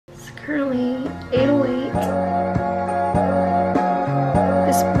currently 8:08.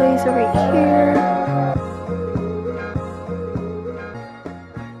 Displays are right here.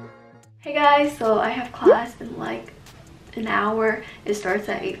 Hey guys, so I have class in like an hour. It starts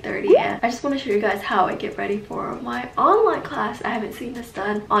at 8:30 and I just want to show you guys how I get ready for my online class. I haven't seen this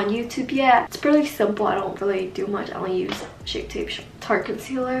done on YouTube yet. It's pretty simple. I don't really do much. I only use Shape Tape Tarte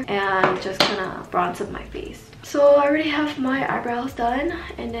Concealer and just kind of bronze up my face. So I already have my eyebrows done,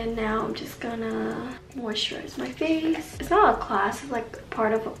 and then now I'm just gonna moisturize my face. It's not a class, it's like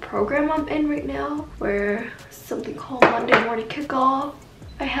part of a program I'm in right now where something called Monday Morning Kickoff.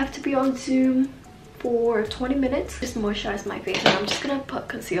 I have to be on Zoom for 20 minutes. Just moisturize my face, and I'm just gonna put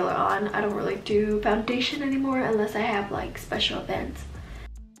concealer on. I don't really do foundation anymore unless I have like special events.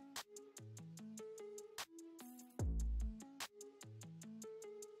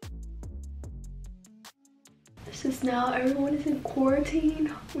 This is now everyone is in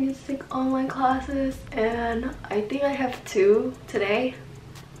quarantine. We just take online classes, and I think I have two today.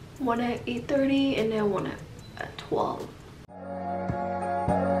 One at 8:30 and then one at 12.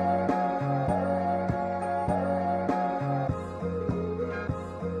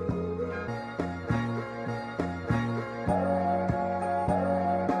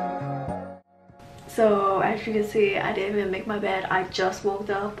 So as you can see, I didn't even make my bed. I just woke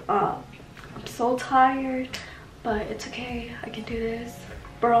up. I'm so tired, but it's okay. I can do this.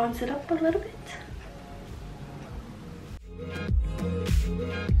 Bronze it up a little bit.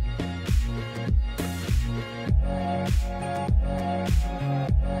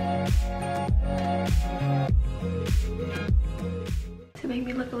 To make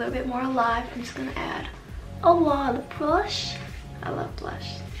me look a little bit more alive, I'm just gonna add a lot of blush. I love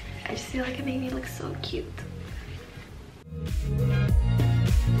blush. I just feel like it made me look so cute.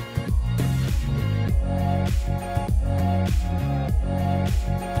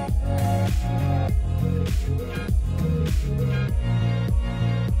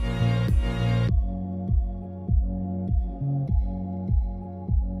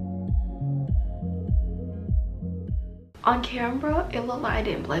 On camera, it looked like I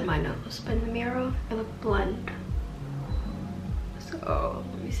didn't blend my nose, but in the mirror, it looked blend. So,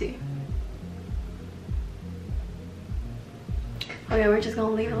 let me see. Okay, we're just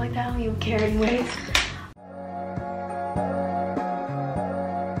gonna leave it like that. I don't even care anyways.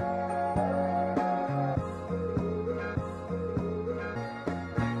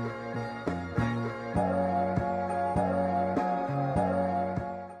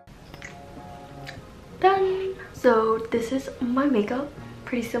 Done. So this is my makeup.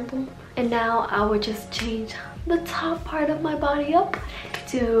 Pretty simple. And now I will just change the top part of my body up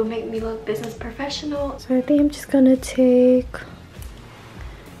to make me look business professional. So I think I'm just gonna take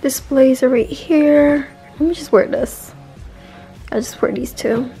this blazer right here. Let me just wear this. I just wear these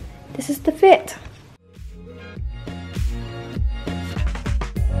two. This is the fit.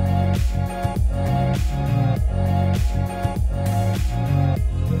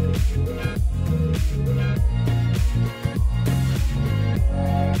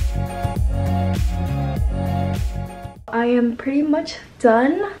 I am pretty much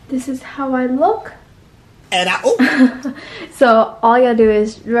done. This is how I look. And so all you gotta do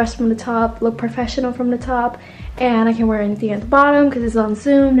is dress from the top, look professional from the top, and I can wear anything at the bottom because it's on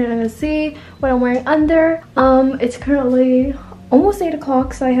Zoom. They're not gonna see what I'm wearing under. It's currently almost 8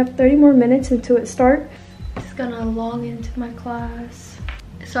 o'clock, so I have 30 more minutes until it starts. Just gonna log into my class.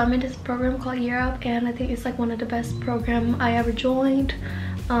 So I'm in this program called Year Up, and I think it's like one of the best programs I ever joined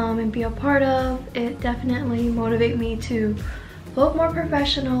and be a part of. It definitely motivated me to look more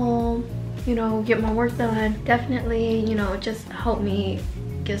professional, you know, get my work done. Definitely, you know, just help me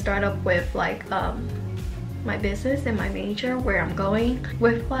get started up with like my business and my major, where I'm going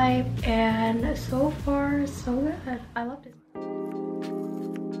with life. And so far so good. I love it.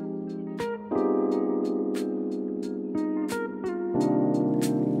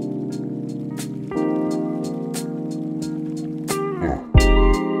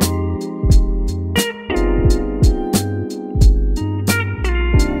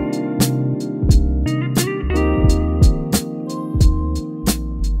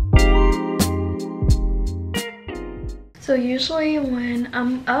 So usually when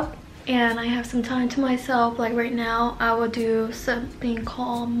I'm up and I have some time to myself, like right now, I will do something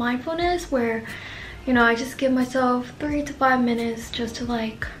called mindfulness, where, you know, I just give myself 3 to 5 minutes just to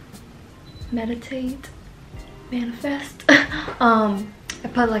like meditate, manifest. I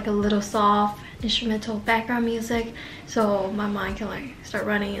put like a little soft instrumental background music so my mind can like start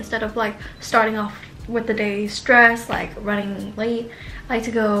running instead of like starting off with the day stress, like running late. I like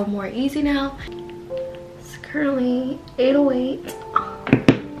to go more easy now. Currently 8:08.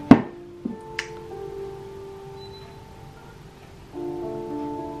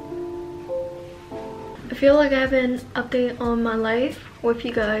 feel like I haven't updated on my life with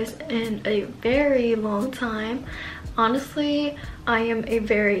you guys in a very long time. Honestly, I am a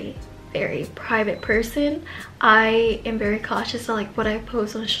very private person. I am very cautious of like what I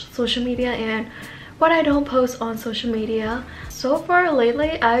post on social media and what I don't post on social media. So far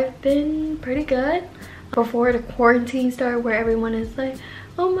lately, I've been pretty good. Before the quarantine started where everyone is like,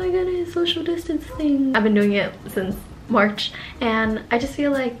 oh my goodness, social distancing. I've been doing it since March, and I just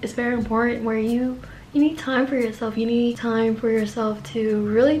feel like it's very important where you need time for yourself. You need time for yourself to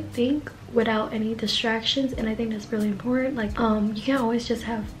really think without any distractions, and I think that's really important. Like you can't always just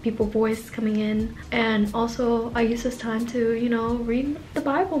have people's voice coming in. And also I use this time to, you know, read the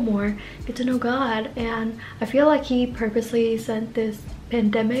Bible more, get to know God. And I feel like he purposely sent this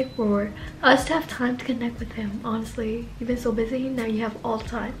pandemic for us to have time to connect with him. Honestly, you've been so busy, now you have all the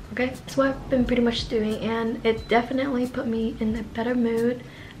time. Okay, that's what I've been pretty much doing, and it definitely put me in a better mood,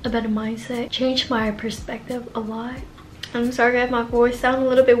 a better mindset, changed my perspective a lot. I'm sorry guys, my voice sounds a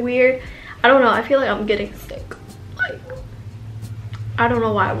little bit weird. I don't know, I feel like I'm getting sick. Like, I don't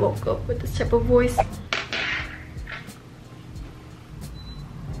know why I woke up with this type of voice.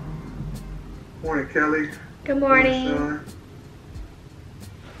 Morning, Kelly. Good morning.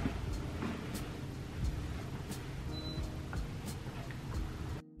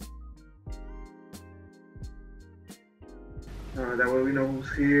 Morning, that way we know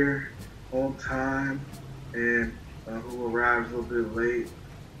who's here on time and who arrives a little bit late,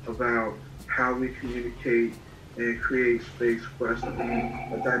 about how we communicate and create space for us to be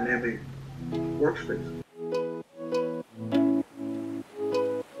a dynamic workspace.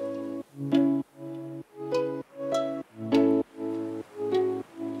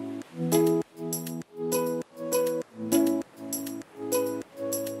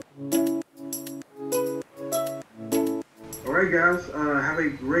 Alright guys, have a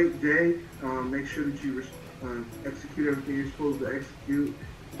great day. Make sure that you execute everything you're supposed to execute.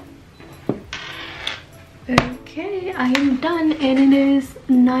 Okay, I am done and it is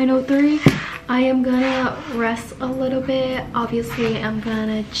 9:03. I am gonna rest a little bit. Obviously, I'm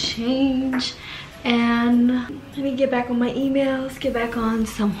gonna change and let me get back on my emails, get back on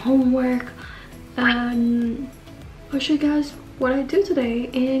some homework, and I'll show you guys what I do today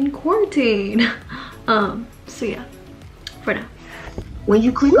in quarantine. So yeah, for now. When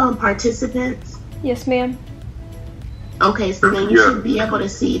you click on participants, yes ma'am. Okay, so then you should be able to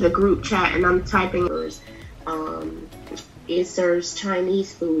see the group chat, and I'm typing it serves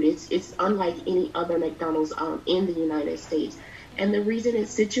Chinese food. It's unlike any other McDonald's in the United States. And the reason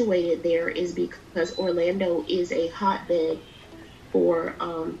it's situated there is because Orlando is a hotbed for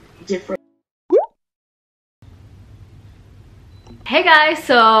different. Hey guys,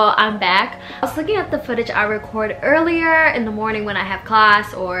 so I'm back. I was looking at the footage I recorded earlier in the morning when I have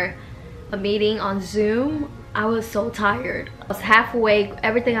class or a meeting on Zoom. I was so tired. I was half awake.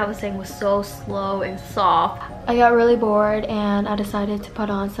 Everything I was saying was so slow and soft. I got really bored and I decided to put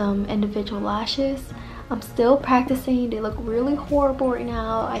on some individual lashes. I'm still practicing. They look really horrible right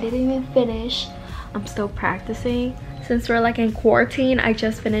now. I didn't even finish. I'm still practicing. Since we're like in quarantine, I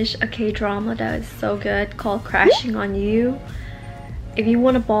just finished a K-drama that is so good called Crashing on You. If you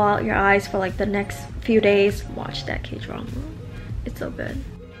want to ball out your eyes for like the next few days, watch that K-drama. It's so good.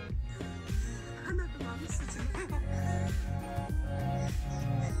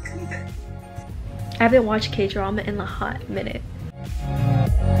 I haven't watched K-drama in a hot minute.